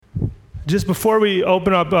Just before we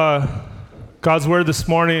open up God's Word this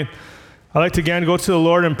morning, I'd like to again go to the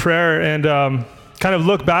Lord in prayer and kind of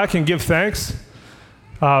look back and give thanks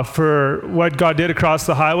for what God did across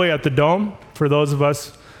the highway at the Dome, for those of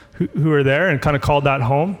us who were there and kind of called that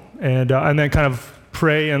home, and then kind of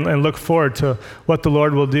pray and look forward to what the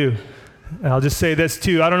Lord will do. And I'll just say this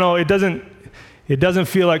too, I don't know, it doesn't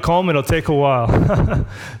feel like home. It'll take a while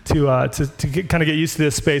to kind of get used to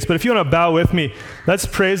this space. But if you want to bow with me, let's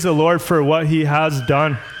praise the Lord for what he has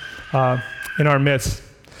done in our midst.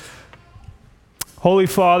 Holy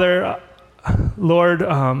Father, Lord,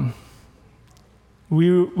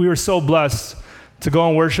 we were so blessed to go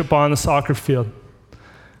and worship on the soccer field.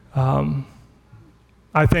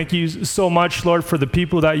 I thank you so much, Lord, for the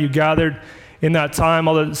people that you gathered in that time,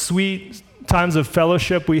 all the sweet times of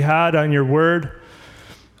fellowship we had on your word,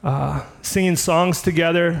 singing songs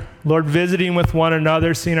together, Lord, visiting with one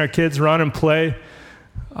another, seeing our kids run and play.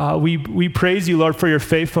 We praise you, Lord, for your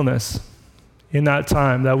faithfulness in that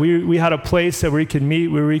time, that we had a place that we could meet,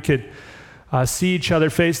 where we could see each other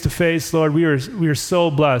face to face. Lord, we were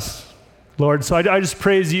so blessed, Lord. So I just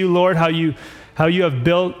praise you, Lord, how you have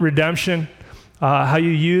built redemption, how you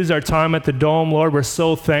use our time at the Dome, Lord. We're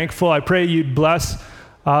so thankful. I pray you'd bless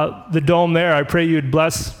the Dome there. I pray you'd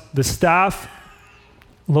bless the staff,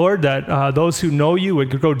 Lord, that those who know you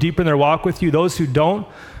would go deeper in their walk with you. Those who don't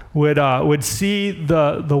would see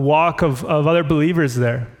the walk of other believers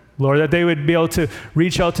there, Lord, that they would be able to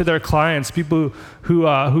reach out to their clients, people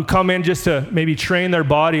who come in just to maybe train their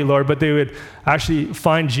body, Lord, but they would actually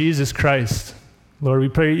find Jesus Christ. Lord, we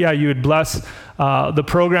pray, you would bless the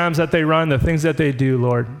programs that they run, the things that they do,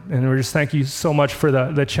 Lord. And we just thank you so much for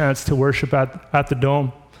the chance to worship at the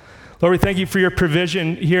Dome. Lord, we thank you for your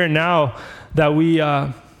provision here and now, that we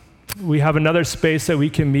have another space that we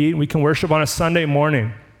can meet. We can worship on a Sunday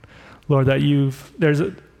morning, Lord, that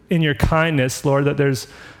in your kindness, Lord, that there's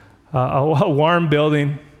a warm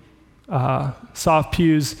building, soft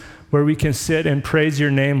pews where we can sit and praise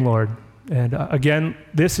your name, Lord. And again,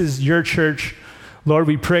 this is your church. Lord,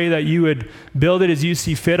 we pray that you would build it as you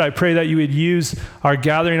see fit. I pray that you would use our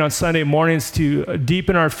gathering on Sunday mornings to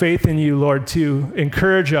deepen our faith in you, Lord, to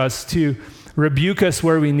encourage us, to rebuke us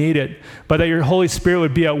where we need it, but that your Holy Spirit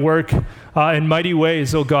would be at work in mighty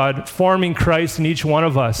ways, oh God, forming Christ in each one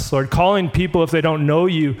of us, Lord, calling people, if they don't know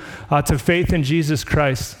you, to faith in Jesus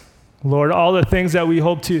Christ. Lord, all the things that we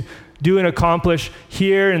hope to do and accomplish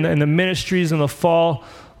here in the ministries in the fall,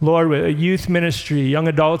 Lord, with a youth ministry, young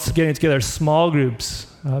adults getting together, small groups,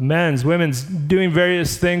 men's, women's, doing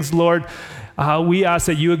various things, Lord, we ask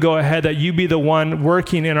that you would go ahead, that you be the one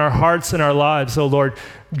working in our hearts and our lives, oh Lord.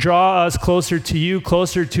 Draw us closer to you,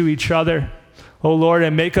 closer to each other, oh Lord,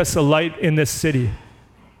 and make us a light in this city,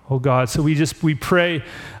 oh God. So we pray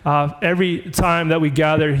every time that we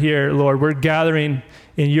gather here, Lord, we're gathering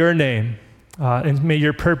in your name, and may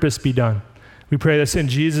your purpose be done. We pray this in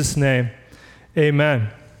Jesus' name, amen.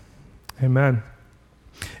 Amen.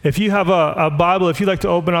 If you have a Bible, if you'd like to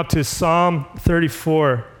open up to Psalm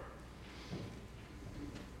 34.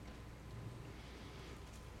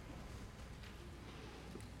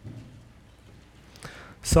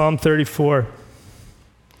 Psalm 34.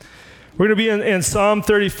 We're going to be in Psalm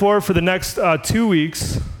 34 for the next 2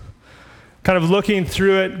 weeks, kind of looking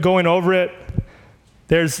through it, going over it.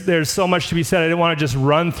 There's so much to be said. I didn't want to just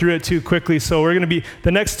run through it too quickly. So we're going to be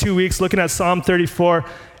the next 2 weeks looking at Psalm 34.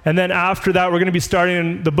 And then after that, we're going to be starting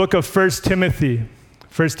in the book of 1 Timothy.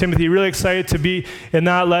 1 Timothy, really excited to be in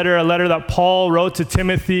that letter, a letter that Paul wrote to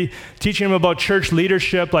Timothy, teaching him about church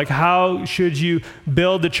leadership, like how should you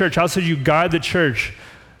build the church? How should you guide the church?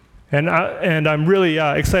 And I'm really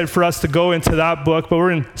excited for us to go into that book. But we're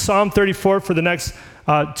in Psalm 34 for the next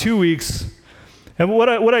 2 weeks. And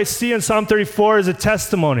what I see in Psalm 34 is a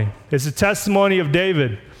testimony. It's a testimony of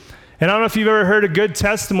David. And I don't know if you've ever heard a good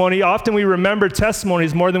testimony. Often we remember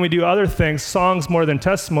testimonies more than we do other things, songs more than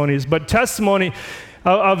testimonies. But testimony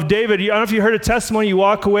of David, I don't know if you heard a testimony, you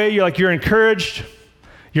walk away, you're encouraged,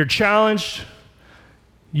 you're challenged,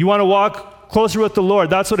 you want to walk closer with the Lord.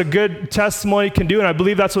 That's what a good testimony can do, and I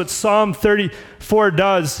believe that's what Psalm 34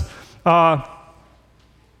 does.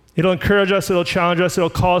 It'll encourage us, it'll challenge us, it'll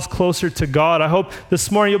call us closer to God. I hope this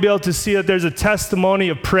morning you'll be able to see that there's a testimony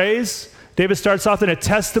of praise. David starts off in a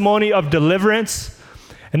testimony of deliverance,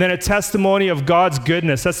 and then a testimony of God's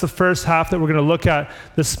goodness. That's the first half that we're going to look at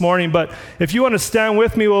this morning. But if you want to stand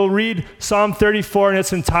with me, we'll read Psalm 34 in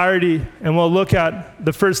its entirety, and we'll look at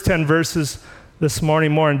the first 10 verses this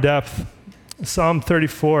morning more in depth. Psalm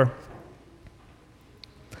 34.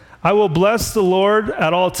 I will bless the Lord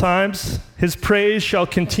at all times. His praise shall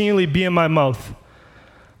continually be in my mouth.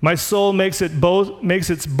 My soul makes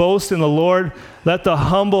its boast in the Lord. Let the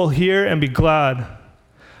humble hear and be glad.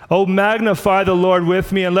 Oh, magnify the Lord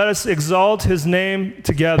with me, and let us exalt his name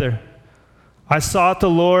together. I sought the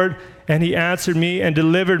Lord, and he answered me and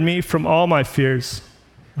delivered me from all my fears.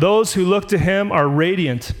 Those who look to him are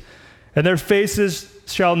radiant, and their faces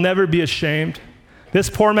shall never be ashamed. This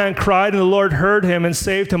poor man cried, and the Lord heard him and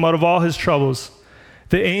saved him out of all his troubles.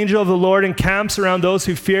 The angel of the Lord encamps around those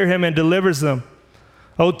who fear him and delivers them.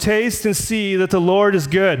 Oh, taste and see that the Lord is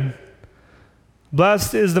good.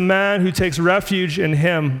 Blessed is the man who takes refuge in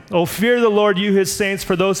him. Oh, fear the Lord, you his saints,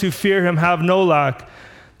 for those who fear him have no lack.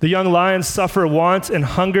 The young lions suffer want and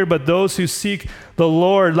hunger, but those who seek the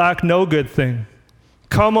Lord lack no good thing.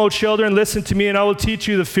 Come, O children, listen to me, and I will teach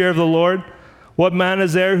you the fear of the Lord. What man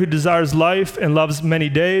is there who desires life and loves many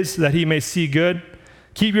days, that he may see good?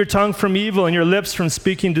 Keep your tongue from evil and your lips from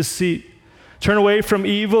speaking deceit. Turn away from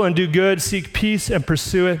evil and do good. Seek peace and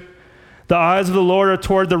pursue it. The eyes of the Lord are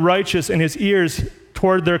toward the righteous, and his ears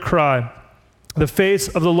toward their cry. The face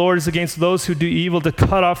of the Lord is against those who do evil, to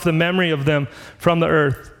cut off the memory of them from the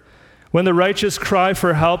earth. When the righteous cry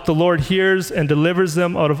for help, the Lord hears and delivers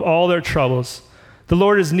them out of all their troubles. The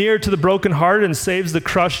Lord is near to the brokenhearted and saves the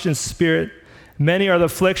crushed in spirit. Many are the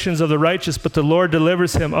afflictions of the righteous, but the Lord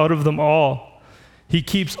delivers him out of them all. He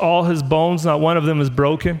keeps all his bones, not one of them is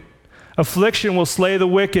broken. Affliction will slay the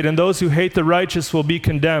wicked, and those who hate the righteous will be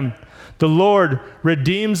condemned. The Lord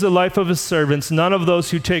redeems the life of his servants. None of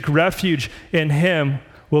those who take refuge in him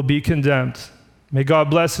will be condemned. May God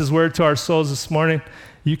bless his word to our souls this morning.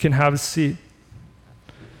 You can have a seat.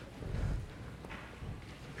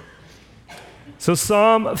 So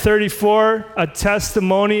Psalm 34, a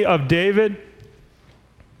testimony of David.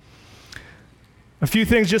 A few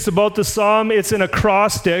things just about the psalm. It's an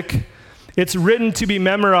acrostic. It's written to be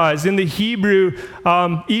memorized. In the Hebrew,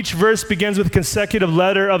 each verse begins with a consecutive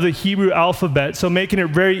letter of the Hebrew alphabet, so making it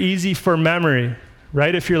very easy for memory,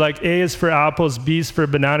 right? If you're like, A is for apples, B is for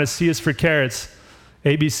bananas, C is for carrots,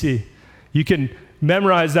 ABC. You can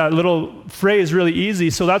memorize that little phrase really easy.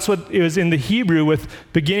 So that's what it was in the Hebrew, with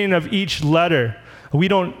beginning of each letter. We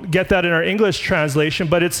don't get that in our English translation,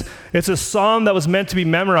 but it's a psalm that was meant to be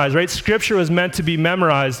memorized, right? Scripture was meant to be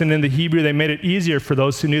memorized, and in the Hebrew, they made it easier for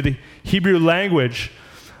those who knew the Hebrew language.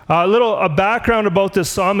 A background about this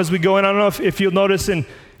psalm as we go in. I don't know if you'll notice in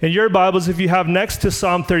your Bibles, if you have next to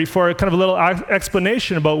Psalm 34, kind of a little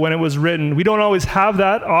explanation about when it was written. We don't always have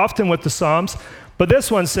that often with the Psalms, but this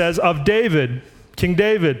one says, of David, King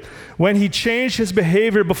David, when he changed his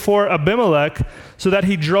behavior before Abimelech, so that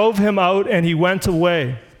he drove him out and he went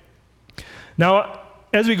away. Now,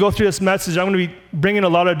 as we go through this message, I'm going to be bringing a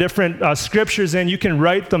lot of different scriptures in. You can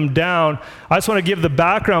write them down. I just want to give the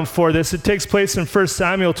background for this. It takes place in 1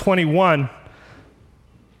 Samuel 21,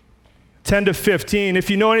 10 to 15. If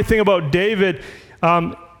you know anything about David,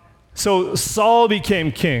 so Saul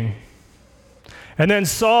became king. And then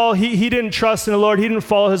Saul, he didn't trust in the Lord. He didn't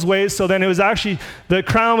follow his ways. So then it was actually, the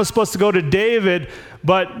crown was supposed to go to David,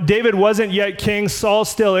 but David wasn't yet king. Saul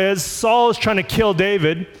still is. Saul is trying to kill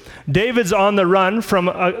David. David's on the run from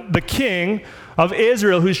the king of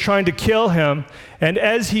Israel who's trying to kill him. And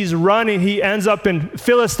as he's running, he ends up in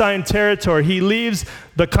Philistine territory. He leaves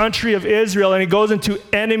the country of Israel and he goes into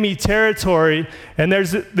enemy territory. And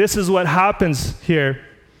this is what happens here.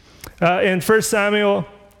 In 1 Samuel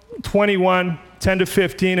 21, 10 to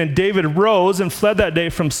 15, and David rose and fled that day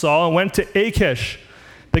from Saul and went to Achish,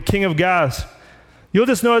 the king of Gath. You'll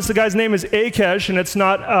just notice the guy's name is Achish, and it's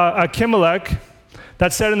not Achimelech.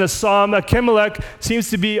 That's said in the psalm. Abimelech seems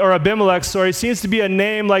to be a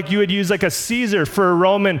name like you would use like a Caesar for a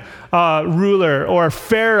Roman ruler, or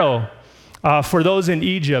Pharaoh for those in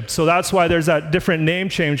Egypt. So that's why there's that different name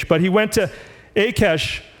change. But he went to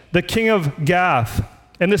Achish, the king of Gath.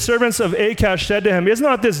 And the servants of Achish said to him, is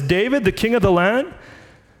not this David, the king of the land?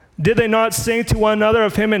 Did they not sing to one another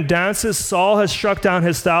of him in dances? Saul has struck down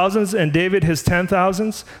his thousands and David his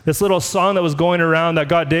 10,000s. This little song that was going around that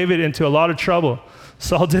got David into a lot of trouble.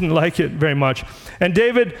 Saul didn't like it very much. And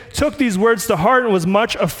David took these words to heart and was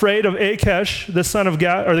much afraid of Achish, the son of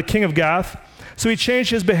Gath, or the king of Gath. So he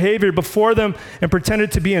changed his behavior before them and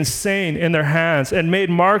pretended to be insane in their hands, and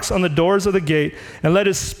made marks on the doors of the gate and let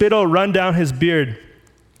his spittle run down his beard.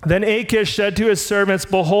 Then Achish said to his servants,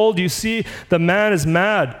 behold, you see, the man is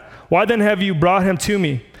mad. Why then have you brought him to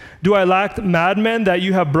me? Do I lack madmen that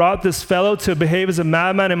you have brought this fellow to behave as a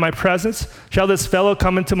madman in my presence? Shall this fellow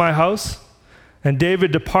come into my house? And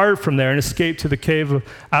David departed from there and escaped to the cave of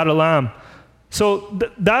Adullam. So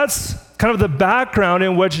that's kind of the background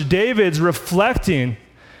in which David's reflecting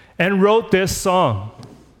and wrote this song.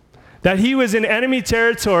 That he was in enemy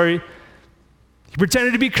territory. He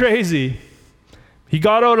pretended to be crazy. He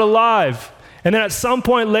got out alive. And then at some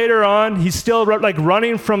point later on, he's still like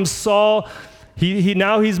running from Saul.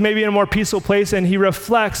 He's maybe in a more peaceful place, and he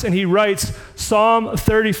reflects and he writes Psalm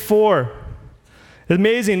 34.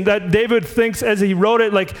 Amazing that David thinks as he wrote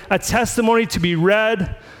it like a testimony to be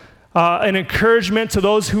read, an encouragement to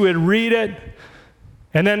those who would read it.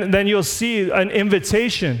 And then you'll see an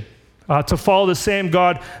invitation to follow the same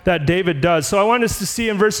God that David does. So I want us to see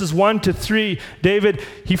in verses 1 to 3, David,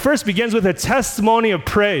 he first begins with a testimony of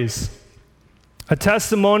praise. A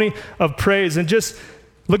testimony of praise. And just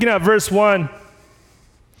looking at verse 1,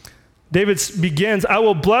 David begins, I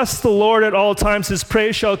will bless the Lord at all times. His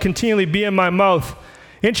praise shall continually be in my mouth.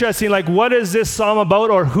 Interesting, like what is this psalm about,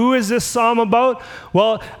 or who is this psalm about?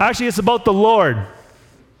 Well, actually it's about the Lord.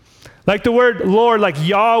 Like the word Lord, like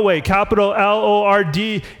Yahweh, capital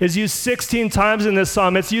L-O-R-D, is used 16 times in this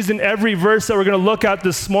psalm. It's used in every verse that we're going to look at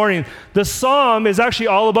this morning. The psalm is actually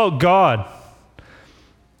all about God.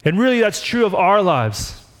 And really that's true of our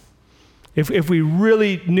lives. If we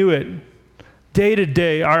really knew it, day to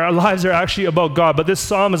day, our lives are actually about God. But this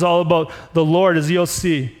psalm is all about the Lord, as you'll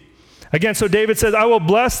see. Again, so David says, I will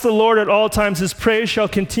bless the Lord at all times. His praise shall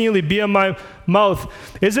continually be in my mouth.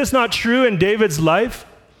 Is this not true in David's life?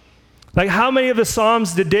 Like how many of the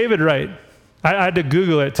Psalms did David write? I had to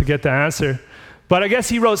Google it to get the answer. But I guess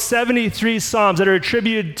he wrote 73 Psalms that are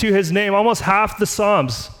attributed to his name, almost half the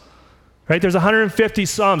Psalms. Right? There's 150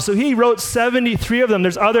 Psalms. So he wrote 73 of them.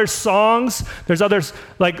 There's other songs. There's others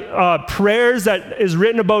like prayers that is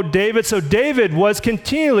written about David. So David was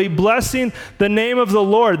continually blessing the name of the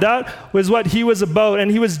Lord. That was what he was about.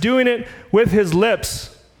 And he was doing it with his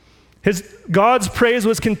lips. God's praise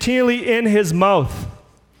was continually in his mouth.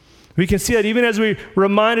 We can see that even as we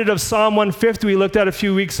reminded of Psalm 150 we looked at a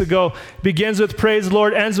few weeks ago. It begins with praise the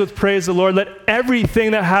Lord, ends with praise the Lord. Let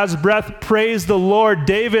everything that has breath praise the Lord.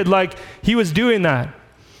 David, like he was doing that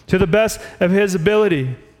to the best of his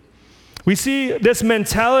ability. We see this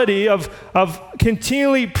mentality of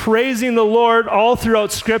continually praising the Lord all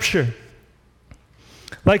throughout Scripture.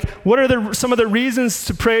 Like, what are some of the reasons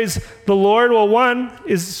to praise the Lord? Well, one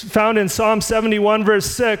is found in Psalm 71, verse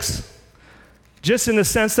 6. Just in the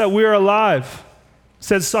sense that we're alive. It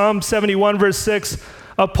says Psalm 71, verse 6,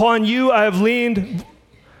 upon you I have leaned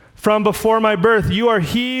from before my birth. You are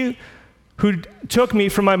he who took me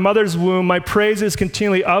from my mother's womb. My praise is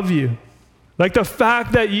continually of you. Like the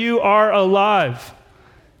fact that you are alive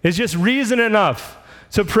is just reason enough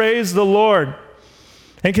to praise the Lord.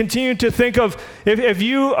 And continue to think of, if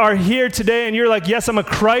you are here today and you're like, yes, I'm a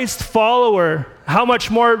Christ follower, how much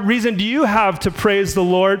more reason do you have to praise the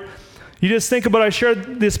Lord? You just think about, I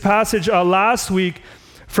shared this passage last week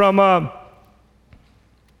from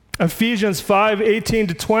Ephesians 5, 18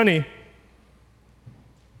 to 20.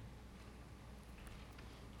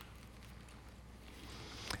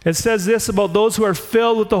 It says this about those who are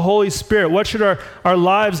filled with the Holy Spirit. What should our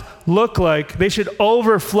lives look like? They should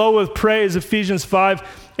overflow with praise, Ephesians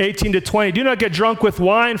 5, 18 to 20. Do not get drunk with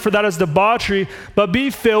wine, for that is debauchery, but be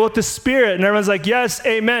filled with the Spirit. And everyone's like, yes,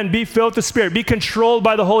 amen. Be filled with the Spirit. Be controlled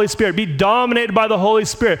by the Holy Spirit. Be dominated by the Holy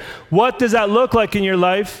Spirit. What does that look like in your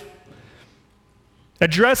life?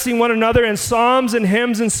 Addressing one another in psalms and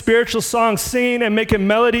hymns and spiritual songs, singing and making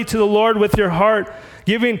melody to the Lord with your heart,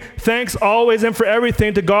 giving thanks always and for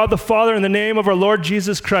everything to God the Father in the name of our Lord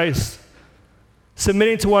Jesus Christ.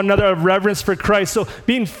 Submitting to one another of reverence for Christ. So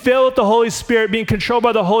being filled with the Holy Spirit, being controlled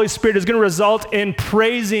by the Holy Spirit is going to result in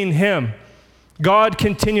praising Him, God,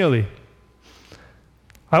 continually.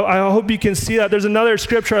 I hope you can see that. There's another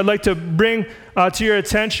scripture I'd like to bring to your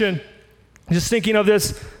attention. Just thinking of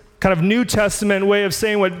this kind of New Testament way of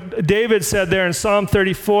saying what David said there in Psalm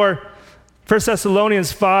 34, 1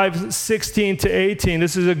 Thessalonians 5, 16 to 18.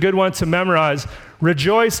 This is a good one to memorize.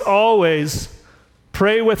 Rejoice always,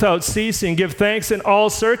 pray without ceasing, give thanks in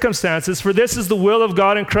all circumstances, for this is the will of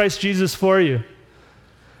God in Christ Jesus for you.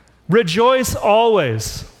 Rejoice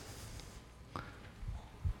always.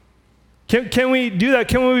 Can we do that?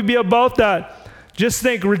 Can we be about that? Just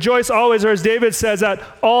think, rejoice always, or as David says, at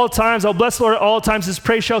all times. I'll bless the Lord at all times. His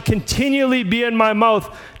praise shall continually be in my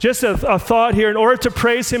mouth. Just a thought here. In order to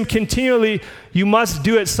praise Him continually, you must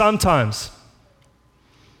do it sometimes.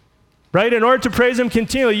 Right? In order to praise Him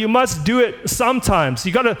continually, you must do it sometimes.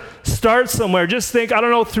 You got to start somewhere. Just think, I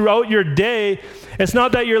don't know, throughout your day, it's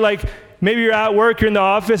not that you're like, maybe you're at work, you're in the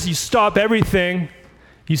office, you stop everything,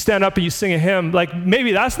 you stand up and you sing a hymn. Like,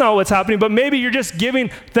 maybe that's not what's happening, but maybe you're just giving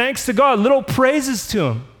thanks to God, little praises to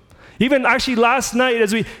Him. Even actually last night,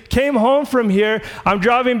 as we came home from here, I'm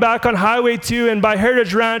driving back on Highway 2, and by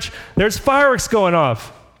Heritage Ranch, there's fireworks going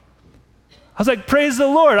off. I was like, praise the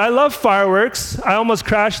Lord. I love fireworks. I almost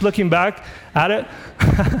crashed looking back at it.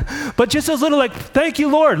 But just those little like, thank you,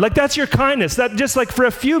 Lord. Like, that's your kindness. That just like for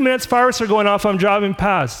a few minutes, fireworks are going off, I'm driving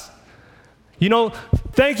past. You know,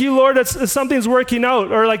 thank you, Lord, that something's working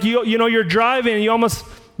out. Or like, you know, you're driving and you almost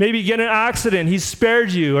maybe get in an accident. He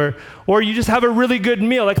spared you. Or you just have a really good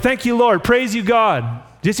meal. Like, thank you, Lord. Praise you, God.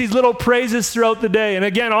 Just these little praises throughout the day. And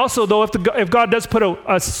again, also, though, if God does put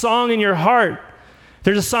a song in your heart,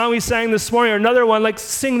 there's a song we sang this morning or another one, like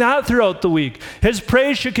sing that throughout the week. His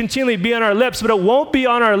praise should continually be on our lips, but it won't be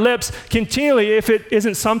on our lips continually if it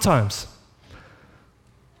isn't sometimes.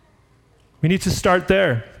 We need to start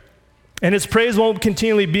there. And his praise won't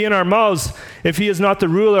continually be in our mouths if he is not the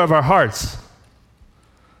ruler of our hearts.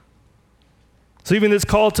 So even this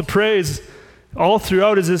call to praise all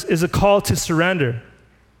throughout is a call to surrender.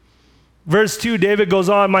 Verse 2, David goes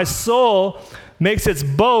on, my soul makes its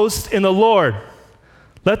boast in the Lord.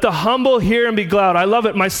 Let the humble hear and be glad. I love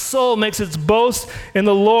it. My soul makes its boast in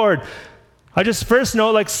the Lord. I just first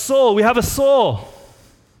know, like soul, we have a soul.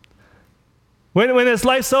 When this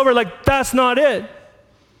life's over, like that's not it.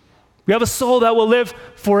 We have a soul that will live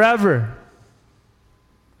forever.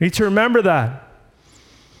 We need to remember that.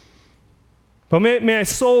 But may my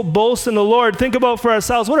soul boast in the Lord. Think about for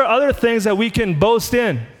ourselves, what are other things that we can boast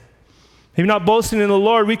in? Maybe not boasting in the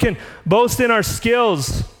Lord, we can boast in our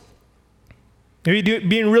skills. Maybe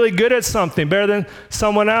being really good at something, better than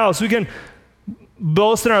someone else. We can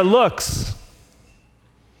boast in our looks.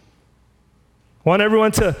 I want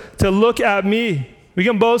everyone to look at me. We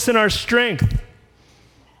can boast in our strength.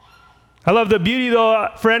 I love the beauty, though,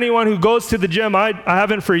 for anyone who goes to the gym. I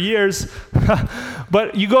haven't for years.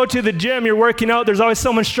 But you go to the gym, you're working out, there's always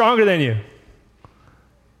someone stronger than you.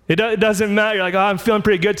 It doesn't matter. You're like, oh, I'm feeling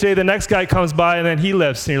pretty good today. The next guy comes by, and then he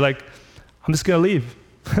lifts. And you're like, I'm just going to leave.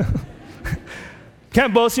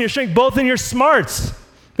 Can't boast in your strength, both in your smarts.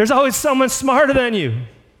 There's always someone smarter than you.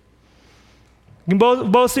 You can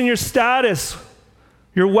boast in your status,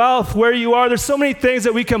 your wealth, where you are. There's so many things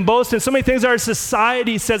that we can boast in, so many things our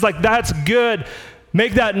society says, like, that's good.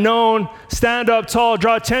 Make that known. Stand up tall.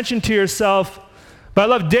 Draw attention to yourself. But I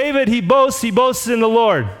love David. He boasts in the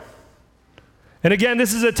Lord. And again,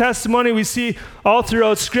 this is a testimony we see all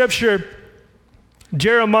throughout Scripture.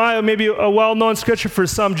 Jeremiah, maybe a well-known scripture for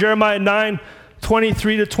some, Jeremiah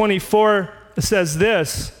 9:23-24 says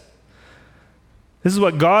this. This is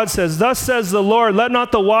what God says. Thus says the Lord, let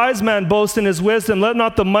not the wise man boast in his wisdom. Let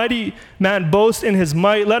not the mighty man boast in his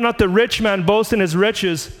might. Let not the rich man boast in his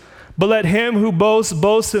riches. But let him who boasts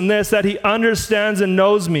boast in this, that he understands and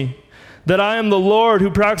knows me, that I am the Lord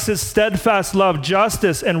who practices steadfast love,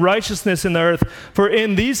 justice, and righteousness in the earth. For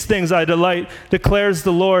in these things I delight, declares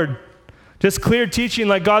the Lord. Just clear teaching,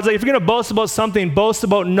 like God's like, if you're going to boast about something, boast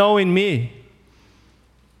about knowing me.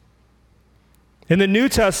 In the New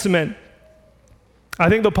Testament, I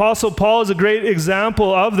think the Apostle Paul is a great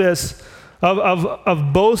example of this,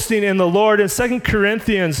 of boasting in the Lord. In 2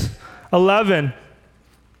 Corinthians 11,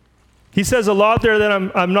 he says a lot there that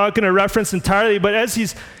I'm not going to reference entirely, but as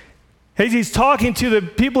he's talking to the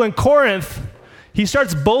people in Corinth, he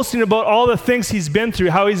starts boasting about all the things he's been through,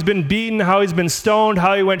 how he's been beaten, how he's been stoned,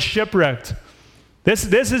 how he went shipwrecked. This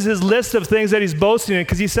is his list of things that he's boasting in,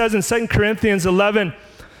 because he says in 2 Corinthians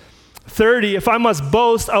 11:30, if I must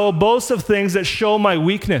boast, I will boast of things that show my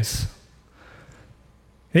weakness.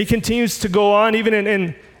 And he continues to go on, even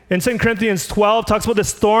in 2 Corinthians 12, talks about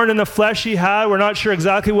this thorn in the flesh he had. We're not sure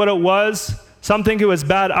exactly what it was. Some think it was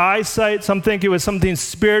bad eyesight. Some think it was something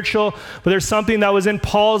spiritual. But there's something that was in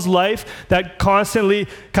Paul's life that constantly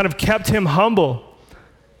kind of kept him humble.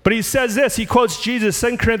 But he says this, he quotes Jesus,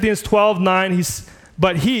 2 Corinthians 12:9.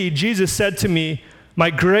 But Jesus said to me,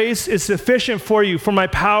 my grace is sufficient for you, for my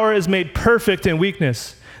power is made perfect in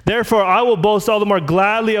weakness. Therefore, I will boast all the more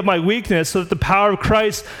gladly of my weakness, so that the power of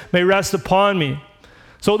Christ may rest upon me.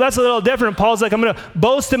 So that's a little different. Paul's like, I'm going to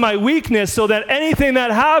boast in my weakness so that anything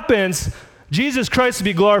that happens, Jesus Christ will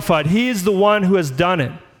be glorified. He is the one who has done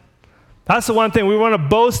it. That's the one thing. We want to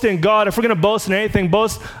boast in God. If we're going to boast in anything,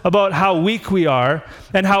 boast about how weak we are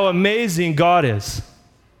and how amazing God is.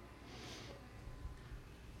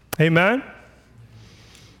 Amen?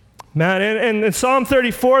 Man, and Psalm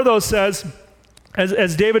 34, though, says,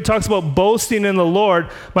 as David talks about boasting in the Lord,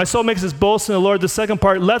 my soul makes its boast in the Lord. The second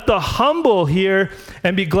part, let the humble hear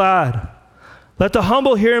and be glad. Let the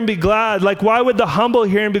humble hear and be glad. Like, why would the humble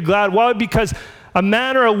hear and be glad? Why? Because a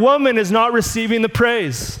man or a woman is not receiving the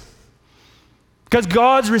praise. Because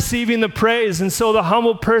God's receiving the praise. And so the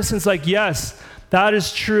humble person's like, yes, that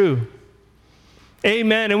is true.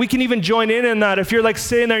 Amen. And we can even join in that. If you're like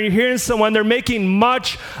sitting there and you're hearing someone, they're making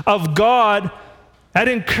much of God, That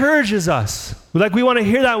encourages us. Like, we want to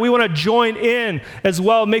hear that. We want to join in as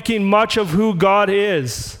well, making much of who God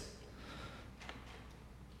is.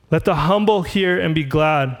 Let the humble hear and be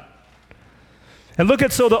glad. And look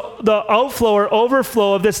at, so the outflow or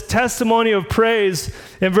overflow of this testimony of praise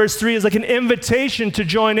in verse 3 is like an invitation to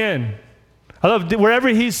join in. I love wherever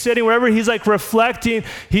he's sitting, wherever he's like reflecting,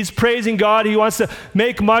 he's praising God. He wants to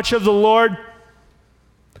make much of the Lord.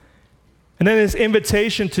 And then this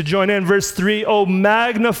invitation to join in, verse 3, oh,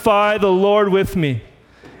 magnify the Lord with me,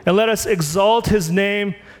 and let us exalt his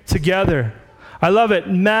name together. I love it.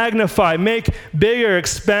 Magnify, make bigger,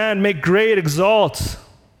 expand, make great, exalt,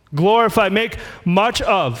 glorify, make much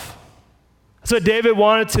of. That's what David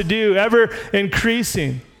wanted to do, ever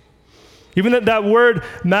increasing. Even that word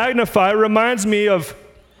magnify reminds me of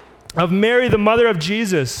Mary, the mother of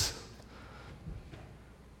Jesus.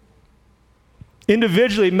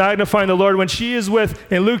 Individually magnifying the Lord. When she is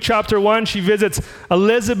in Luke chapter 1, she visits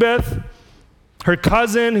Elizabeth, her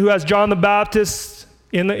cousin who has John the Baptist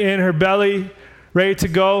in her belly, ready to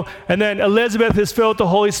go. And then Elizabeth is filled with the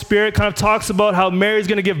Holy Spirit, kind of talks about how Mary's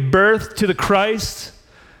going to give birth to the Christ.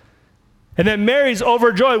 And then Mary's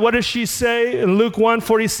overjoyed. What does she say? In Luke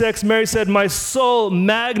 1:46, Mary said, my soul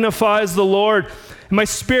magnifies the Lord, and my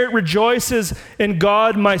spirit rejoices in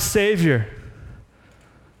God my Savior.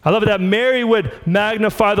 I love it that Mary would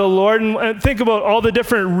magnify the Lord. And think about all the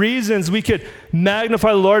different reasons we could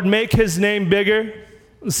magnify the Lord, make his name bigger.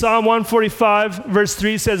 Psalm 145, verse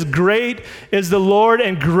 3 says, great is the Lord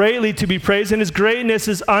and greatly to be praised, and his greatness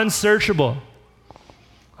is unsearchable.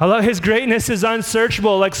 I love his greatness is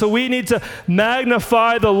unsearchable. Like, so we need to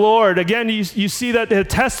magnify the Lord. Again, you see that the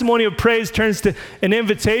testimony of praise turns to an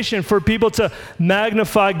invitation for people to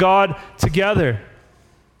magnify God together.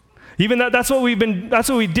 Even that's what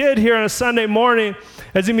we did here on a Sunday morning.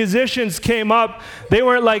 As the musicians came up, they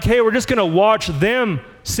weren't like, hey, we're just going to watch them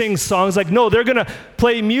sing songs. Like, no, they're going to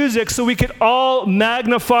play music so we could all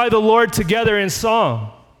magnify the Lord together in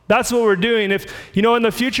song. That's what we're doing. If, in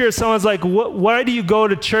the future, if someone's like, why do you go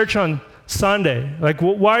to church on Sunday? Like,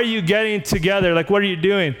 why are you getting together? Like, what are you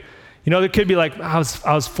doing? There could be like, I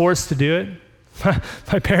was forced to do it.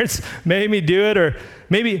 My parents made me do it, or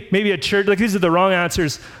maybe a church, like these are the wrong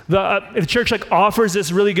answers. If a church like offers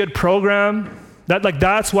this really good program,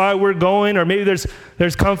 that's why we're going, or maybe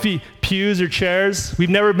there's comfy pews or chairs. We've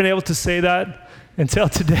never been able to say that until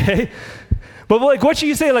today. But like, what should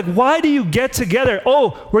you say? Like, why do you get together?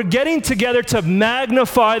 Oh, we're getting together to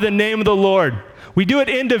magnify the name of the Lord. We do it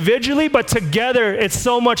individually, but together it's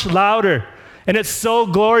so much louder. And it's so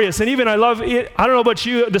glorious. And even I love it. I don't know about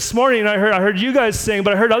you. This morning I heard you guys sing,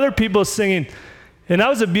 but I heard other people singing. And that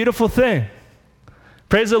was a beautiful thing.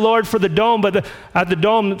 Praise the Lord for the dome, but at the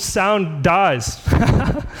dome, sound dies.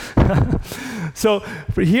 So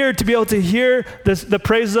for here, to be able to hear the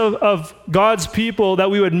praise of God's people,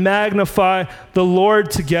 that we would magnify the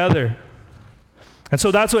Lord together. And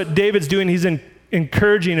so that's what David's doing. He's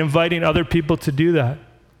encouraging, inviting other people to do that.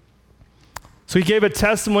 So he gave a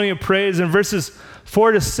testimony of praise. In verses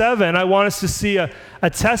 4-7, I want us to see a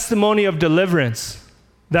testimony of deliverance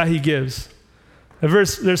that he gives.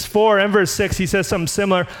 There's 4 and verse 6, he says something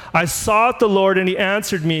similar. I sought the Lord, and he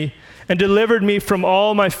answered me and delivered me from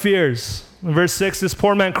all my fears. In verse 6, this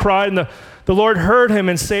poor man cried, and the Lord heard him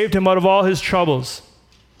and saved him out of all his troubles.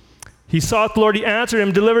 He sought the Lord, he answered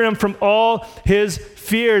him, delivered him from all his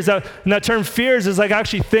fears. And that term fears is like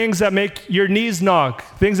actually things that make your knees knock,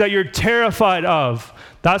 things that you're terrified of.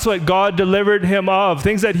 That's what God delivered him of,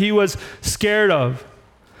 things that he was scared of.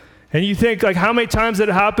 And you think, like, how many times did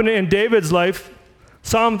it happen in David's life?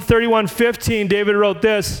 Psalm 31:15, David wrote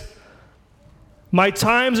this, my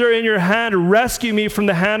times are in your hand, rescue me from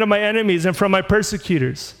the hand of my enemies and from my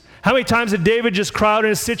persecutors. How many times did David just cry out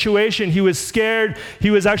in a situation? He was scared.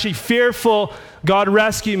 He was actually fearful. God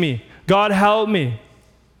rescue me. God help me.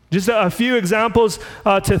 Just a few examples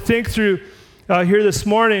to think through here this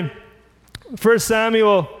morning. 1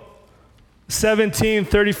 Samuel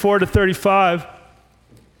 17:34-35.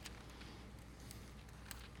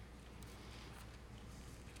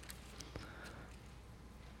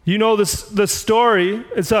 You know the story.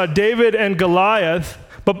 It's David and Goliath.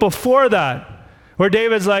 But before that, where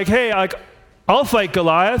David's like, hey, I'll fight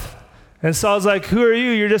Goliath. And Saul's like, who are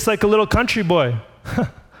you? You're just like a little country boy.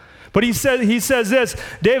 But he says this,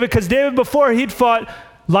 because David before, he'd fought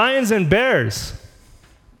lions and bears.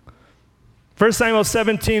 1 Samuel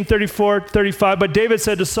 17:34-35, but David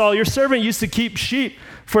said to Saul, your servant used to keep sheep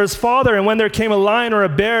for his father, and when there came a lion or a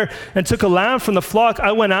bear and took a lamb from the flock,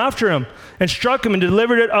 I went after him and struck him and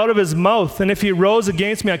delivered it out of his mouth. And if he rose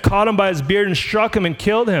against me, I caught him by his beard and struck him and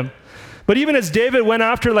killed him. But even as David went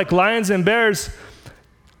after like lions and bears,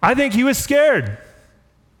 I think he was scared.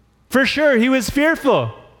 For sure, he was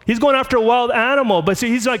fearful. He's going after a wild animal, but see,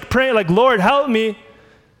 he's like praying, like, Lord, help me.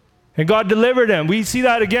 And God delivered him. We see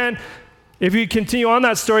that again, if you continue on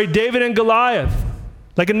that story, David and Goliath,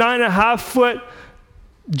 like a 9.5-foot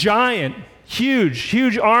giant,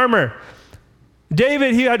 huge armor.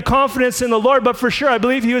 David, he had confidence in the Lord, but for sure, I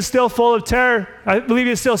believe he was still full of terror. I believe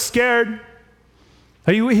he was still scared.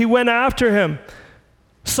 He went after him.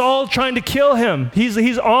 Saul trying to kill him.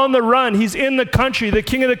 He's on the run. He's in the country. The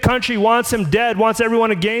king of the country wants him dead, wants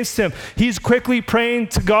everyone against him. He's quickly praying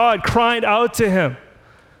to God, crying out to him.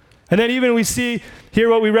 And then even we see here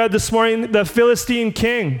what we read this morning, the Philistine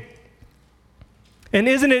king. And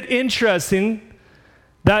isn't it interesting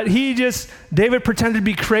that David pretended to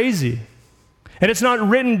be crazy? And it's not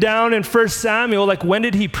written down in 1 Samuel, like when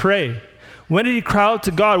did he pray? When did he cry out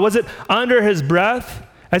to God? Was it under his breath?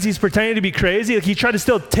 As he's pretending to be crazy, like he tried to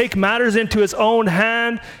still take matters into his own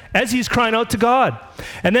hand as he's crying out to God.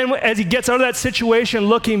 And then as he gets out of that situation,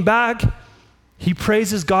 looking back, he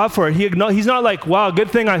praises God for it. He's not like, wow, good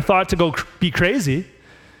thing I thought to go be crazy.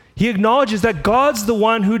 He acknowledges that God's the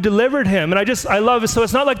one who delivered him. And I love it. So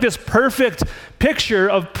it's not like this perfect picture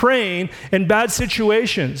of praying in bad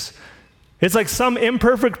situations. It's like some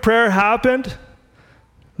imperfect prayer happened.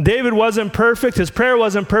 David wasn't perfect. His prayer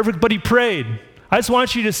wasn't perfect, but he prayed. I just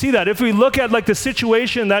want you to see that. If we look at like the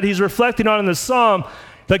situation that he's reflecting on in the psalm,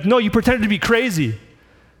 like, no, you pretended to be crazy.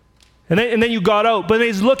 And then you got out. But then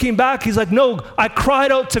he's looking back, he's like, no, I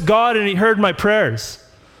cried out to God and he heard my prayers.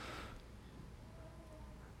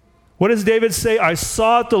 What does David say? I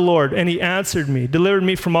sought the Lord and he answered me, delivered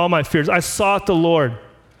me from all my fears. I sought the Lord.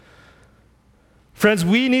 Friends,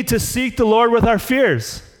 we need to seek the Lord with our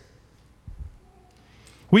fears.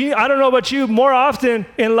 I don't know about you, more often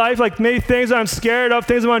in life, like maybe things I'm scared of,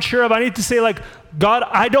 things I'm unsure of, I need to say like, God,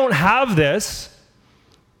 I don't have this,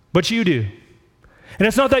 but you do. And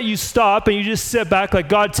it's not that you stop and you just sit back like,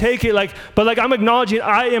 God, take it, but I'm acknowledging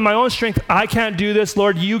in my own strength, I can't do this,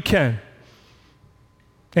 Lord, you can.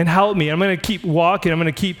 And help me. I'm going to keep walking. I'm going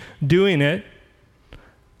to keep doing it.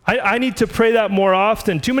 I need to pray that more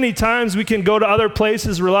often. Too many times we can go to other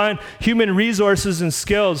places, rely on human resources and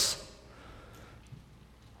skills.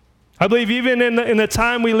 I believe even in the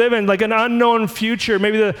time we live in, like an unknown future,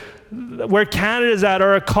 maybe where Canada's at,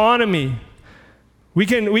 our economy, we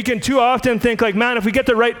can too often think like, man, if we get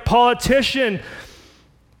the right politician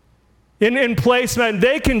in place, man,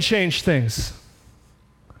 they can change things.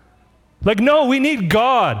 Like, no, we need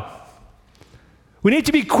God. We need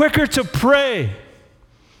to be quicker to pray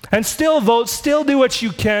and still vote, still do what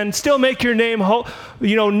you can, still make your name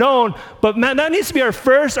known. But man, that needs to be our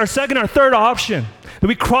first, our second, our third option. That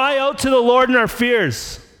we cry out to the Lord in our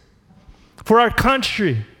fears for our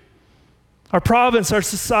country, our province, our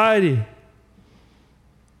society.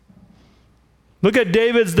 Look at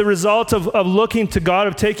David's, the result of looking to God,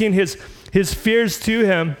 of taking his fears to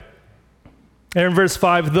him. And in verse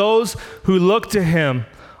 5, those who look to him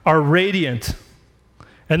are radiant,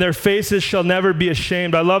 and their faces shall never be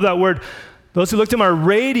ashamed. I love that word. Those who look to him are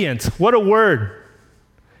radiant. What a word.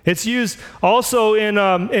 It's used also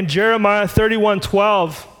in Jeremiah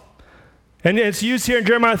 31:12. And it's used here in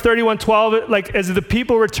Jeremiah 31:12, like as the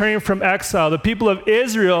people returning from exile. The people of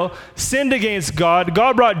Israel sinned against God.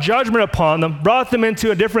 God brought judgment upon them, brought them into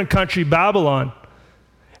a different country, Babylon.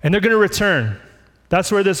 And they're going to return.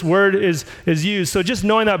 That's where this word is used. So just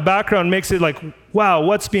knowing that background makes it like, wow,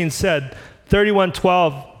 what's being said?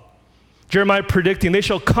 31:12. Jeremiah predicting, they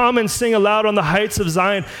shall come and sing aloud on the heights of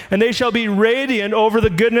Zion, and they shall be radiant over the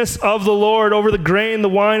goodness of the Lord, over the grain, the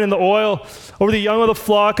wine, and the oil, over the young of the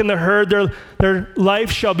flock and the herd. Their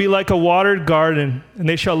life shall be like a watered garden, and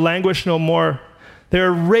they shall languish no more. They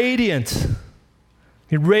are radiant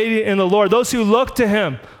in the Lord. Those who look to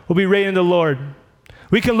him will be radiant in the Lord.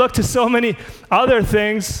 We can look to so many other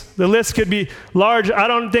things. The list could be large. I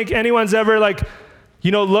don't think anyone's ever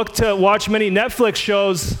looked to watch many Netflix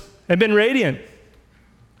shows and been radiant.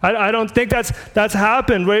 I don't think that's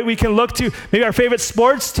happened. Right? We can look to maybe our favorite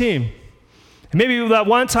sports team. And maybe that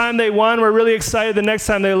one time they won, we're really excited. The next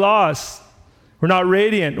time they lost, we're not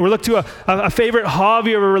radiant. We look to a favorite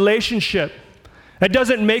hobby or a relationship. That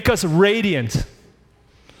doesn't make us radiant.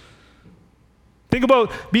 Think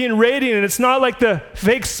about being radiant, and it's not like the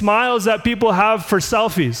fake smiles that people have for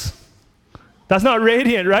selfies. That's not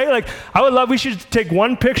radiant, right? We should take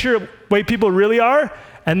one picture of the way people really are,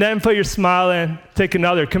 and then put your smile in, take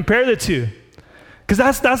another. Compare the two. Because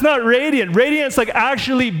that's not radiant. Radiant's like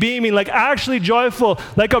actually beaming, like actually joyful,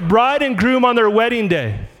 like a bride and groom on their wedding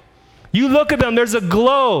day. You look at them, there's a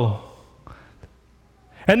glow.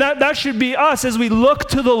 And that should be us as we look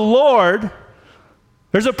to the Lord.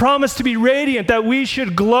 There's a promise to be radiant, that we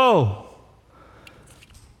should glow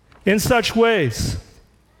in such ways.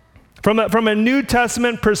 From a New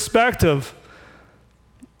Testament perspective,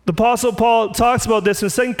 the Apostle Paul talks about this in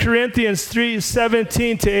 2 Corinthians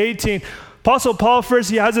 3:17-18. Apostle Paul first,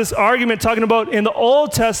 he has this argument talking about in the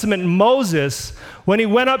Old Testament, Moses, when he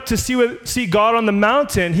went up to see God on the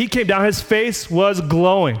mountain, he came down, his face was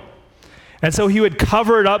glowing. And so he would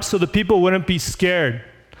cover it up so the people wouldn't be scared.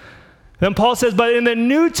 Then Paul says, but in the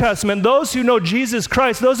New Testament, those who know Jesus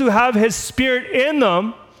Christ, those who have his Spirit in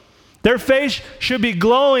them, their face should be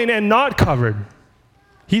glowing and not covered.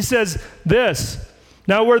 He says this,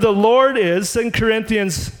 now where the Lord is, 2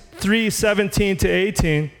 Corinthians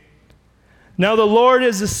 3:17-18, now the Lord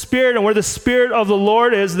is the Spirit, and where the Spirit of the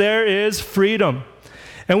Lord is, there is freedom.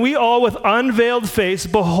 And we all with unveiled face,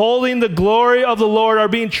 beholding the glory of the Lord, are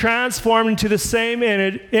being transformed into the same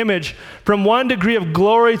image from one degree of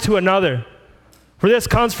glory to another. For this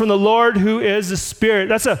comes from the Lord who is the Spirit.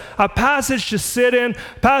 That's a passage to sit in,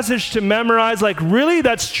 passage to memorize. Like, really,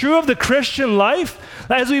 that's true of the Christian life?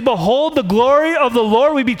 As we behold the glory of the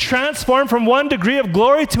Lord, we be transformed from one degree of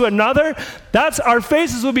glory to another. Our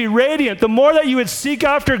faces will be radiant. The more that you would seek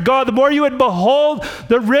after God, the more you would behold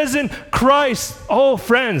the risen Christ. Oh,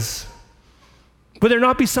 friends, would there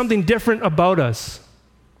not be something different about us?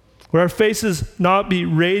 Would our faces not be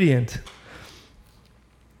radiant?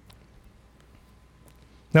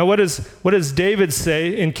 Now, what does David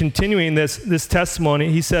say in continuing this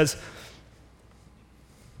testimony? He says,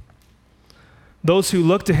 those who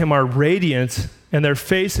look to him are radiant, and their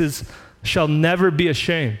faces shall never be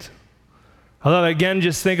ashamed. I love, again,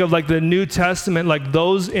 just think of like the New Testament, like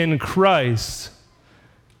those in Christ.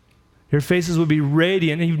 Your faces will be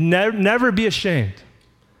radiant, and you'd never be ashamed.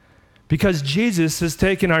 Because Jesus has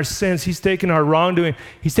taken our sins, he's taken our wrongdoing,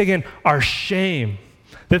 he's taken our shame.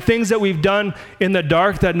 The things that we've done in the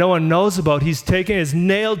dark that no one knows about, he's taken, is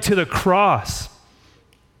nailed to the cross.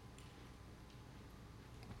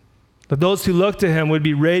 That those who look to him would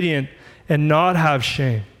be radiant and not have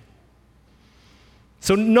shame.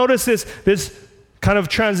 So notice this kind of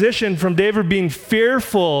transition from David being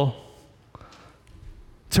fearful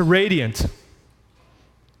to radiant.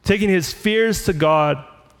 Taking his fears to God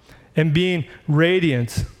and being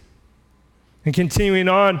radiant. And continuing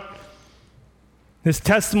on, this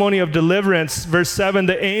testimony of deliverance, verse 7,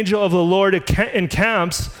 the angel of the Lord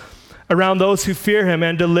encamps around those who fear him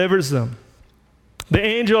and delivers them. The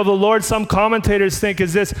angel of the Lord, some commentators think,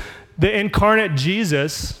 is this the incarnate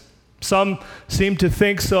Jesus? Some seem to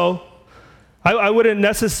think so. I wouldn't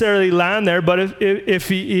necessarily land there, but if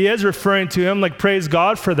he is referring to him, like, praise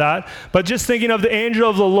God for that. But just thinking of the angel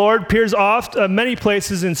of the Lord appears many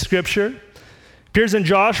places in Scripture. Appears in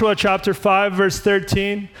Joshua chapter 5, verse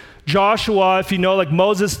 13. Joshua, if you know, like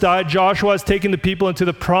Moses died, Joshua is taking the people into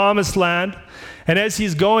the promised land. And as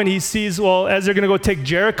he's going, he sees, as they're going to go take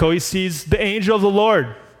Jericho, he sees the angel of the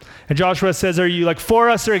Lord. And Joshua says, are you like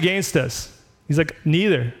for us or against us? He's like,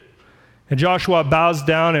 neither. And Joshua bows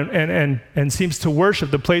down and seems to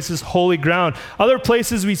worship. The place is holy ground. Other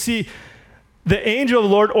places we see the angel of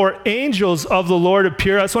the Lord or angels of the Lord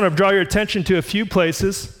appear. I just want to draw your attention to a few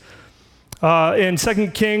places. In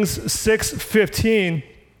 2 Kings 6:15,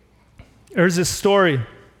 there's this story.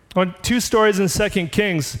 Two stories in 2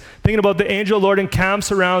 Kings, thinking about the angel of the Lord encamps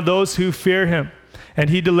around those who fear him, and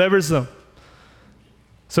he delivers them.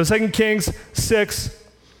 So 2 Kings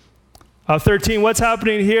 6:13, what's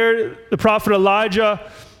happening here? The prophet Elijah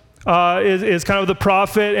is kind of the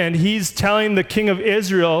prophet, and he's telling the king of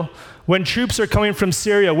Israel when troops are coming from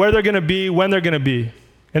Syria, where they're going to be, when they're going to be.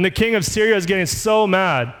 And the king of Syria is getting so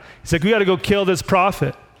mad. He's like, we got to go kill this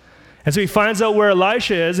prophet. And so he finds out where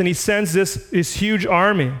Elisha is, and he sends this huge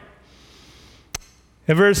army.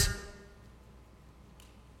 In verse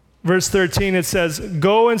 13, it says,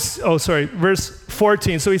 verse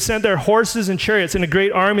 14. So he sent their horses and chariots in a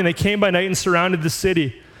great army, and they came by night and surrounded the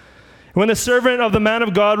city. And when the servant of the man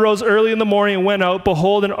of God rose early in the morning and went out,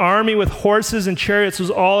 behold, an army with horses and chariots was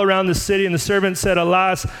all around the city. And the servant said,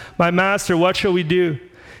 alas, my master, what shall we do?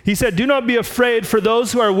 He said, do not be afraid, for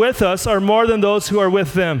those who are with us are more than those who are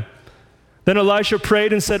with them. Then Elisha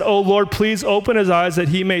prayed and said, O Lord, please open his eyes that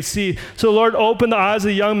he may see. So the Lord opened the eyes of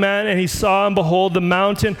the young man, and he saw, and behold, the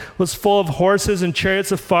mountain was full of horses and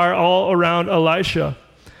chariots of fire all around Elisha.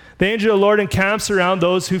 The angel of the Lord encamps around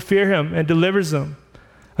those who fear him and delivers them.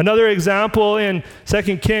 Another example in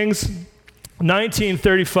 2 Kings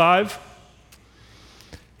 19:35.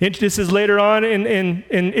 This is later on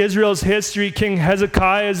in Israel's history. King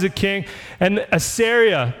Hezekiah is the king, and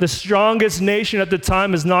Assyria, the strongest nation at the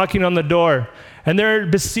time, is knocking on the door. And they're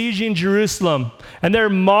besieging Jerusalem, and they're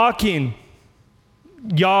mocking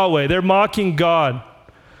Yahweh. They're mocking God.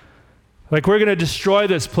 Like, we're going to destroy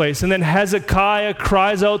this place. And then Hezekiah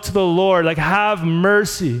cries out to the Lord, like, have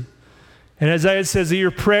mercy. And Isaiah says,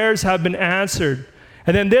 your prayers have been answered.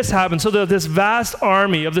 And then this happened. So this vast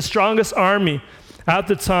army, of the strongest army at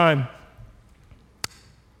the time,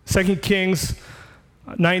 2 Kings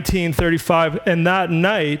 19:35, and that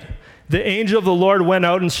night, the angel of the Lord went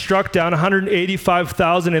out and struck down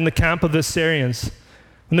 185,000 in the camp of the Assyrians.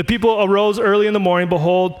 When the people arose early in the morning,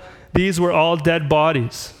 behold, these were all dead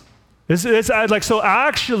bodies. So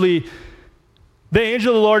actually, the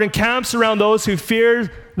angel of the Lord encamps around those who fears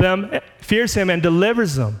him and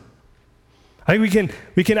delivers them. I think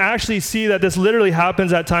we can actually see that this literally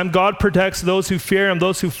happens at time. God protects those who fear him,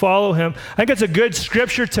 those who follow him. I think it's a good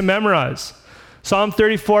scripture to memorize. Psalm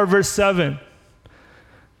 34, verse 7.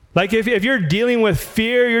 Like, if you're dealing with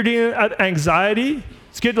fear, you're dealing with anxiety,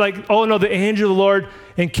 it's good, like, oh no, the angel of the Lord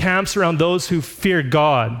encamps around those who fear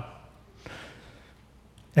God.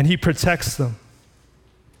 And he protects them.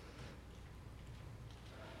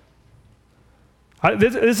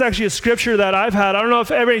 This is actually a scripture that I've had. I don't know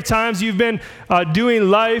if many times you've been doing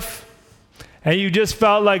life and you just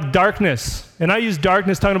felt like darkness. And I use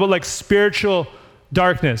darkness talking about like spiritual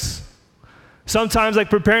darkness. Sometimes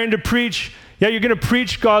like preparing to preach, you're going to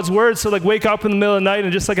preach God's word, so like wake up in the middle of the night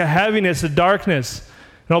and just like a heaviness, a darkness.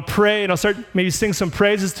 And I'll pray and I'll start maybe sing some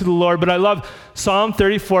praises to the Lord. But I love Psalm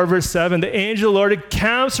 34, verse 7. The angel of the Lord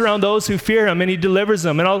encamps around those who fear him and he delivers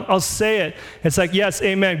them. And I'll say it. It's like, yes,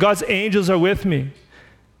 amen. God's angels are with me.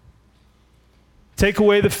 Take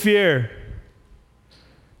away the fear,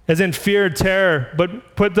 as in fear and terror,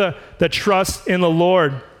 but put the trust in the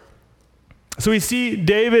Lord. So we see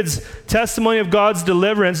David's testimony of God's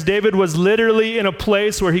deliverance. David was literally in a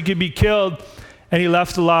place where he could be killed and he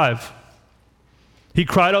left alive. He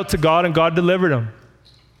cried out to God and God delivered him.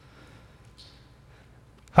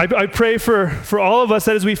 I pray for all of us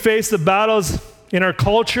that as we face the battles in our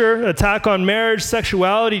culture, attack on marriage,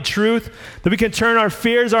 sexuality, truth, that we can turn our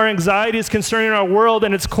fears, our anxieties concerning our world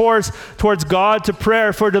and its course towards God to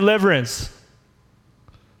prayer for deliverance.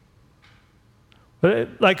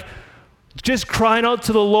 Like, just crying out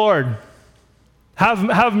to the Lord.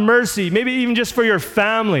 Have mercy, maybe even just for your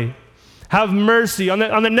family. Have mercy on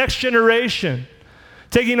the next generation.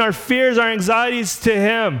 Taking our fears, our anxieties to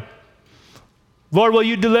him. Lord, will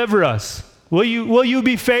you deliver us? Will you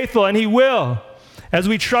be faithful? And he will, as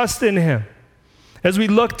we trust in him, as we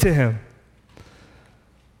look to him.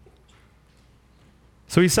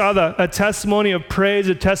 So we saw a testimony of praise,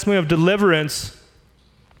 a testimony of deliverance.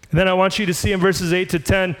 And then I want you to see in verses 8 to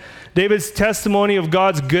 10, David's testimony of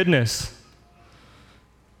God's goodness.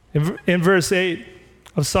 In verse 8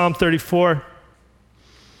 of Psalm 34,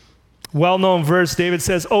 well-known verse, David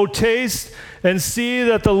says, "Oh, taste and see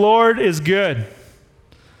that the Lord is good.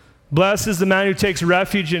 Blessed is the man who takes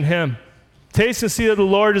refuge in him." Taste and see that the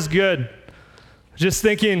Lord is good. Just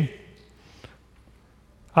thinking,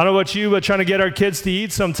 I don't know about you, but trying to get our kids to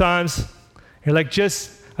eat sometimes. You're like,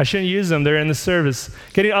 I shouldn't use them. They're in the service.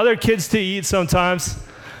 Getting other kids to eat sometimes.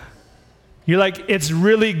 You're like, it's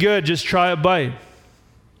really good. Just try a bite.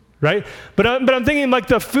 Right? But I'm thinking like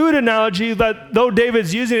the food analogy that though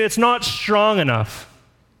David's using it, it's not strong enough.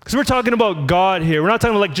 Because we're talking about God here. We're not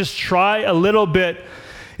talking about like just try a little bit.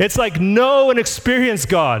 It's like know and experience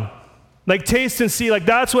God. Like taste and see. Like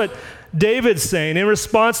that's what David's saying. In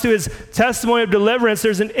response to his testimony of deliverance,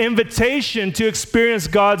 there's an invitation to experience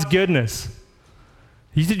God's goodness.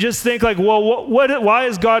 You just think like, well, why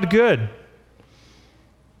is God good?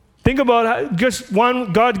 Think about how, just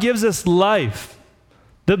one, God gives us life.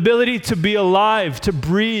 The ability to be alive, to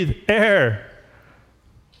breathe air.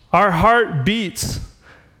 Our heart beats.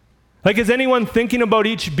 Like, is anyone thinking about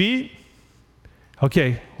each beat?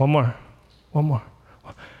 Okay, one more.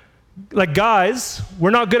 Like, guys,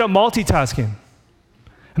 we're not good at multitasking.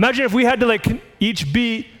 Imagine if we had to, like, each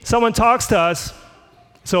beat, someone talks to us,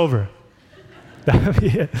 it's over. But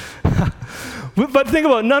think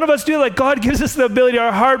about it, none of us do it. Like, God gives us the ability,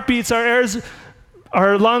 our heart beats,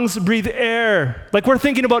 our lungs breathe air. Like we're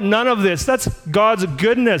thinking about none of this. That's God's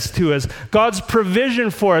goodness to us, God's provision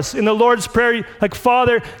for us. In the Lord's Prayer, like,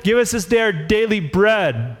 Father, give us this day our daily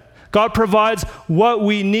bread. God provides what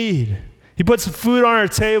we need. He puts food on our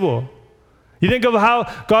table. You think of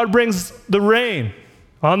how God brings the rain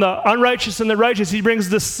on the unrighteous and the righteous. He brings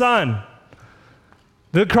the sun.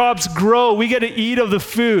 The crops grow. We get to eat of the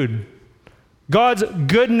food. God's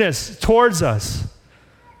goodness towards us.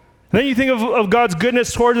 And then you think of God's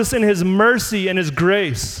goodness towards us in his mercy and his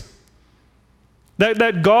grace.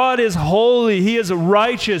 That God is holy, he is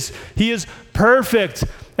righteous, he is perfect,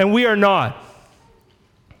 and we are not.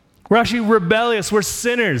 We're actually rebellious. We're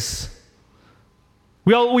sinners.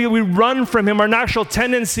 We run from him. Our natural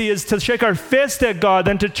tendency is to shake our fist at God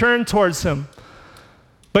than to turn towards him.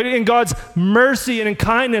 But in God's mercy and in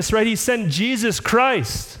kindness, right, he sent Jesus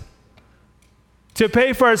Christ to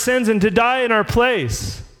pay for our sins and to die in our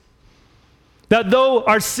place. That though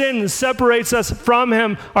our sin separates us from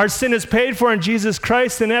him, our sin is paid for in Jesus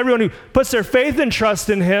Christ, and everyone who puts their faith and trust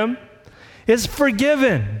in him is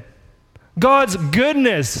forgiven. God's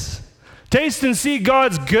goodness. Taste and see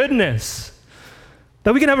God's goodness.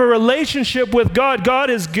 That we can have a relationship with God. God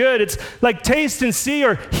is good. It's like taste and see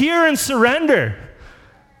or hear and surrender.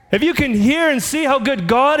 If you can hear and see how good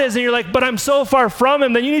God is and you're like, but I'm so far from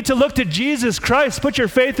him, then you need to look to Jesus Christ. Put your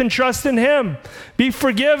faith and trust in him. Be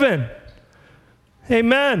forgiven.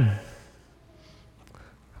 Amen.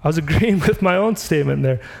 I was agreeing with my own statement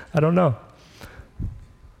there. I don't know.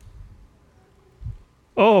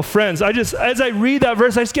 Oh, friends, as I read that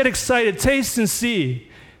verse, I just get excited. Taste and see.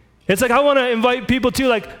 It's like I want to invite people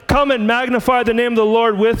to come and magnify the name of the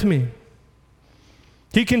Lord with me.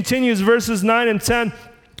 He continues, verses 9 and 10.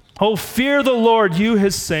 Oh, fear the Lord, you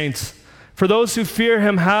his saints, for those who fear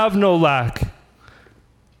him have no lack.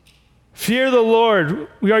 Fear the Lord.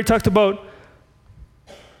 We already talked about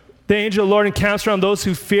the angel of the Lord encamps around those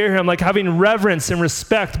who fear him, like having reverence and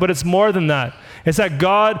respect, but it's more than that. It's that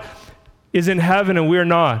God is in heaven and we're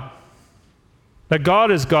not. That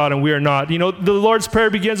God is God and we are not. You know, the Lord's Prayer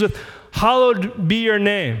begins with, hallowed be your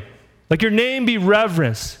name. Like your name be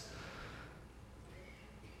reverenced.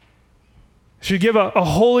 Should give a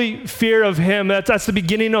holy fear of him. That's the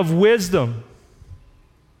beginning of wisdom.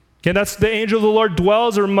 Okay, that's the angel of the Lord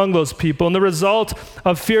dwells among those people. And the result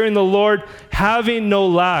of fearing the Lord, having no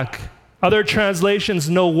lack. Other translations,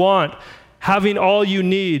 no want. Having all you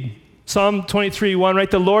need. Psalm 23:1,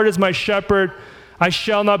 right? The Lord is my shepherd, I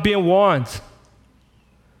shall not be in want.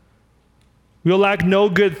 We'll lack no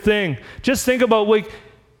good thing. Just think about,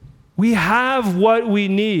 we have what we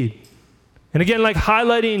need. And again,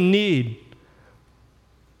 highlighting need.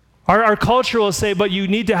 Our culture will say, but you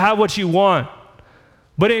need to have what you want.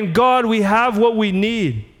 But in God, we have what we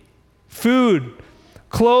need. Food,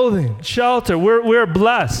 clothing, shelter. We're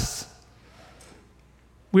blessed.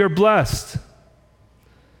 We are blessed.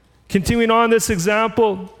 Continuing on this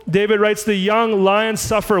example, David writes, the young lions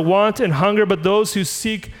suffer want and hunger, but those who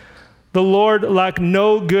seek the Lord lack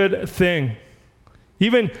no good thing.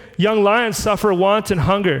 Even young lions suffer want and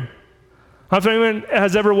hunger. I don't know if anyone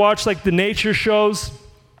has ever watched the nature shows,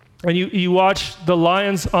 and you watch the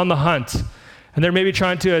lions on the hunt, and they're maybe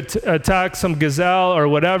trying to attack some gazelle or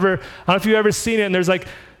whatever. I don't know if you've ever seen it, and there's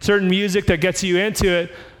certain music that gets you into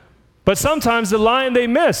it, but sometimes the lion, they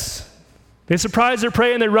miss. They surprise their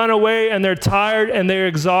prey and they run away and they're tired and they're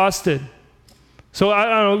exhausted. So I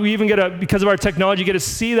don't know, we even because of our technology, get to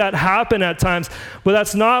see that happen at times, but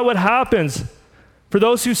that's not what happens. For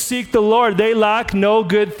those who seek the Lord, they lack no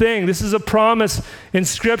good thing. This is a promise in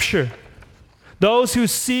Scripture. Those who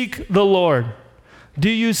seek the Lord. Do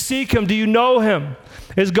you seek him? Do you know him?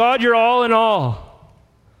 Is God your all in all?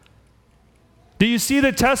 Do you see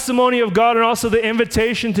the testimony of God and also the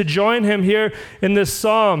invitation to join him here in this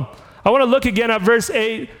psalm? I want to look again at verse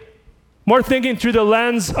 8, more thinking through the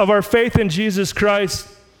lens of our faith in Jesus Christ.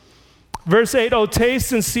 Verse 8, oh,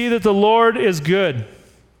 taste and see that the Lord is good.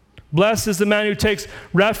 Blessed is the man who takes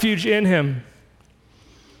refuge in him.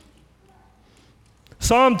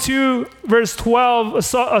 Psalm 2, verse 12, a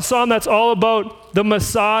psalm that's all about the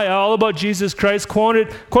Messiah, all about Jesus Christ, quoted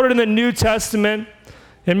in the New Testament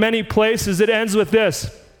in many places. It ends with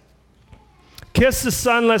this. Kiss the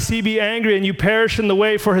Son, lest he be angry, and you perish in the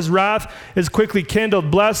way, for his wrath is quickly kindled.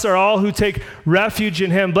 Blessed are all who take refuge in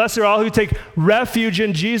him. Blessed are all who take refuge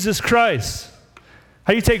in Jesus Christ.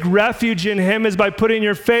 How you take refuge in him is by putting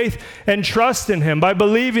your faith and trust in him, by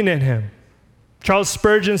believing in him. Charles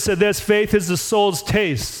Spurgeon said this, faith is the soul's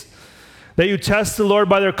taste. They who test the Lord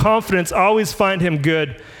by their confidence always find him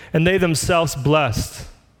good, and they themselves blessed.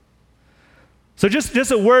 So just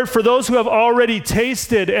a word for those who have already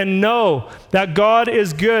tasted and know that God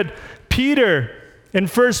is good. Peter, in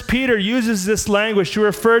 1 Peter, uses this language to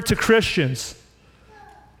refer to Christians.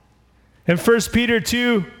 In 1 Peter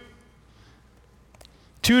 2-3,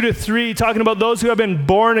 talking about those who have been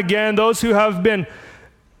born again, those who have been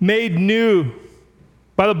made new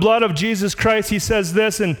by the blood of Jesus Christ, he says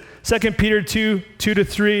this in 2 Peter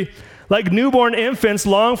 2:2-3, like newborn infants,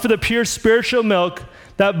 long for the pure spiritual milk,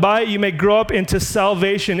 that by it you may grow up into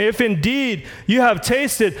salvation, if indeed you have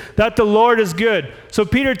tasted that the Lord is good. So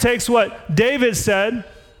Peter takes what David said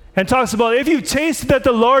and talks about, if you've tasted that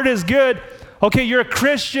the Lord is good, okay, you're a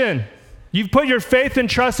Christian. You've put your faith and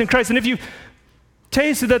trust in Christ. And if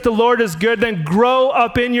tasted that the Lord is good, then grow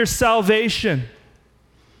up in your salvation.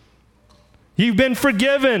 You've been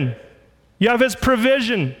forgiven. You have his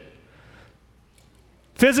provision.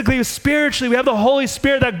 Physically, spiritually, we have the Holy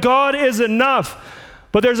Spirit, that God is enough.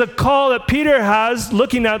 But there's a call that Peter has,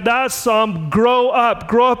 looking at that psalm, grow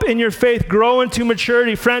up in your faith, grow into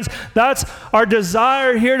maturity. Friends, that's our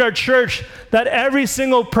desire here at our church, that every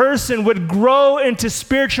single person would grow into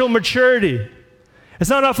spiritual maturity. It's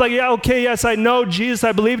not enough like, yeah, okay, yes, I know Jesus,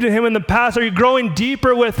 I believed in him in the past. Are you growing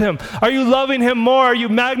deeper with him? Are you loving him more? Are you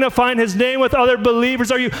magnifying his name with other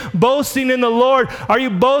believers? Are you boasting in the Lord? Are you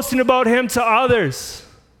boasting about him to others?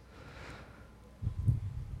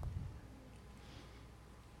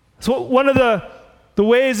 So one of the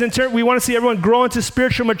ways we want to see everyone grow into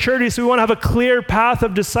spiritual maturity, so we want to have a clear path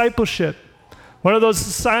of discipleship. One of those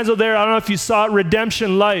signs over there, I don't know if you saw it,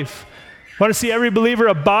 Redemption Life. We want to see every believer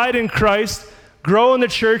abide in Christ, grow in the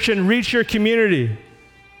church, and reach your community.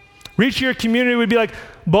 Reach your community would be like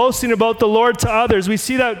boasting about the Lord to others. We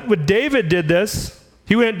see that what David did this.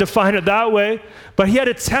 He wouldn't define it that way, but he had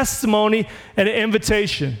a testimony and an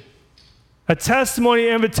invitation. A testimony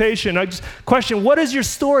invitation. I just question, what is your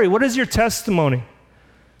story? What is your testimony?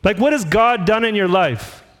 Like, what has God done in your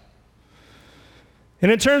life?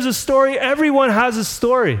 And in terms of story, everyone has a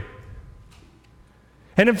story.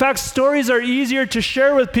 And in fact, stories are easier to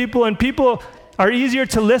share with people, and people are easier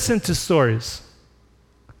to listen to stories.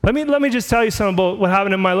 Let me just tell you something about what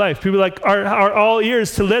happened in my life. People are all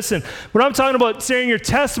ears to listen. When I'm talking about sharing your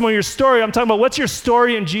testimony, your story, I'm talking about what's your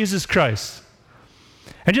story in Jesus Christ.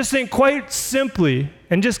 And just think quite simply,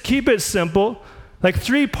 and just keep it simple, like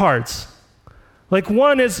 3 parts. Like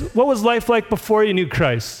one is, what was life like before you knew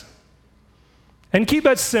Christ? And keep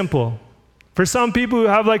that simple. For some people who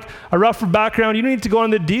have like a rougher background, you don't need to go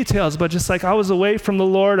into the details, but just like, I was away from the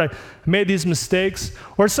Lord, I made these mistakes.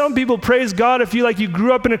 Or some people, praise God, if you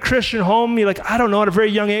grew up in a Christian home, you're like, I don't know, at a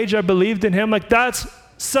very young age, I believed in him. Like, that's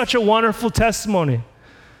such a wonderful testimony.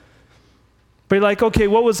 But you're like, okay,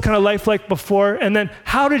 what was kind of life like before? And then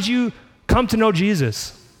how did you come to know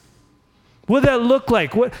Jesus? What did that look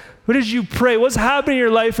like? What did you pray? What's happening in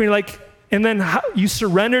your life? And you're like, and then you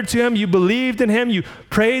surrendered to him, you believed in him, you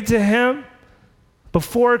prayed to him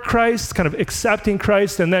before Christ, kind of accepting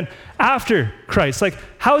Christ, and then after Christ. Like,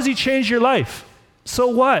 how has he changed your life? So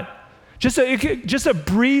what? Just a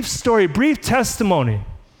brief story, brief testimony.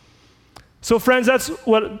 So friends, that's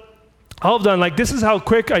what I've done. Like, this is how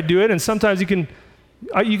quick I do it, and sometimes you can,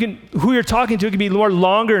 who you're talking to, it can be more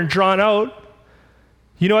longer and drawn out.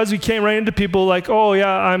 You know, as we came right into people like, oh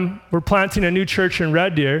yeah, we're planting a new church in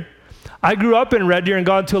Red Deer. I grew up in Red Deer and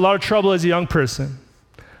got into a lot of trouble as a young person.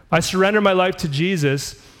 I surrendered my life to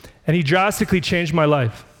Jesus, and he drastically changed my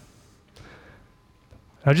life.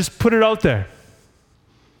 I just put it out there.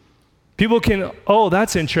 People can, oh,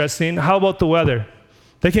 that's interesting. How about the weather?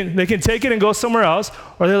 They can take it and go somewhere else,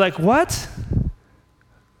 or they're like, what?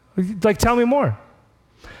 Like, tell me more.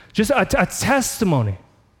 Just a testimony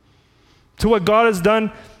to what God has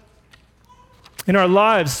done in our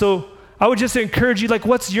lives. So I would just encourage you, like,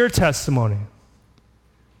 what's your testimony?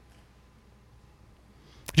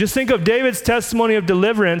 Just think of David's testimony of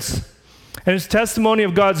deliverance and his testimony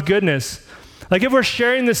of God's goodness. Like, if we're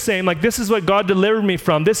sharing the same, like, this is what God delivered me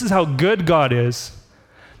from, this is how good God is.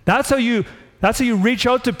 That's how you reach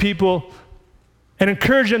out to people and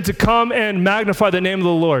encourage them to come and magnify the name of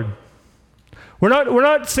the Lord. We're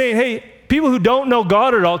not saying, hey, people who don't know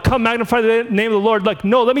God at all, come magnify the name of the Lord. Like,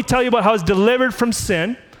 no, let me tell you about how he's delivered from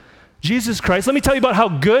sin, Jesus Christ. Let me tell you about how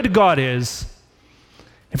good God is.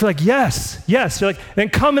 If you're like, yes, you're like, then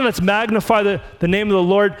come and let's magnify the name of the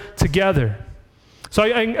Lord together. So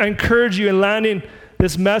I encourage you in landing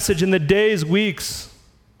this message in the days, weeks,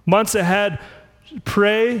 months ahead,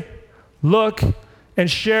 pray, look, and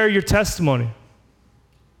share your testimony.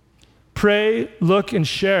 Pray, look, and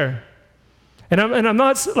share. And I'm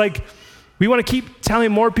not like, we want to keep telling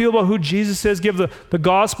more people about who Jesus is, give the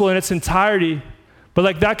gospel in its entirety, but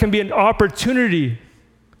like that can be an opportunity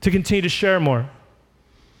to continue to share more.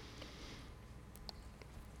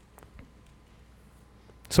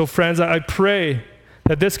 So friends, I pray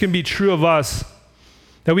that this can be true of us,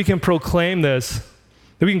 that we can proclaim this,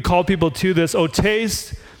 that we can call people to this. Oh,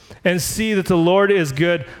 taste and see that the Lord is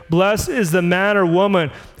good. Blessed is the man or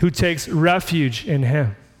woman who takes refuge in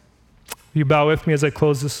him. Will you bow with me as I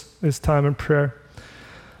close this time in prayer?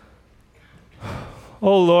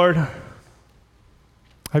 Oh Lord,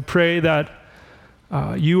 I pray that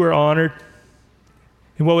you are honored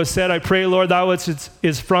in what was said. I pray, Lord, that which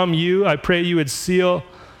is from you. I pray you would seal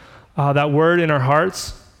that word in our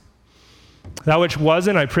hearts. That which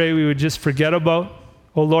wasn't, I pray we would just forget about.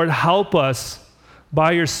 Oh Lord, help us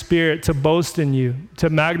by your Spirit to boast in you, to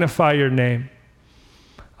magnify your name,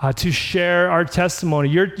 to share our testimony,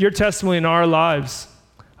 your testimony in our lives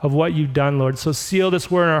of what you've done, Lord. So seal this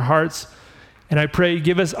word in our hearts. And I pray you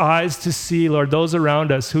give us eyes to see, Lord, those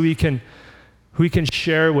around us who we can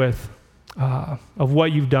share with of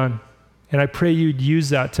what you've done. And I pray you'd use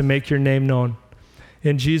that to make your name known.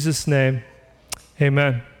 In Jesus' name,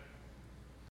 amen.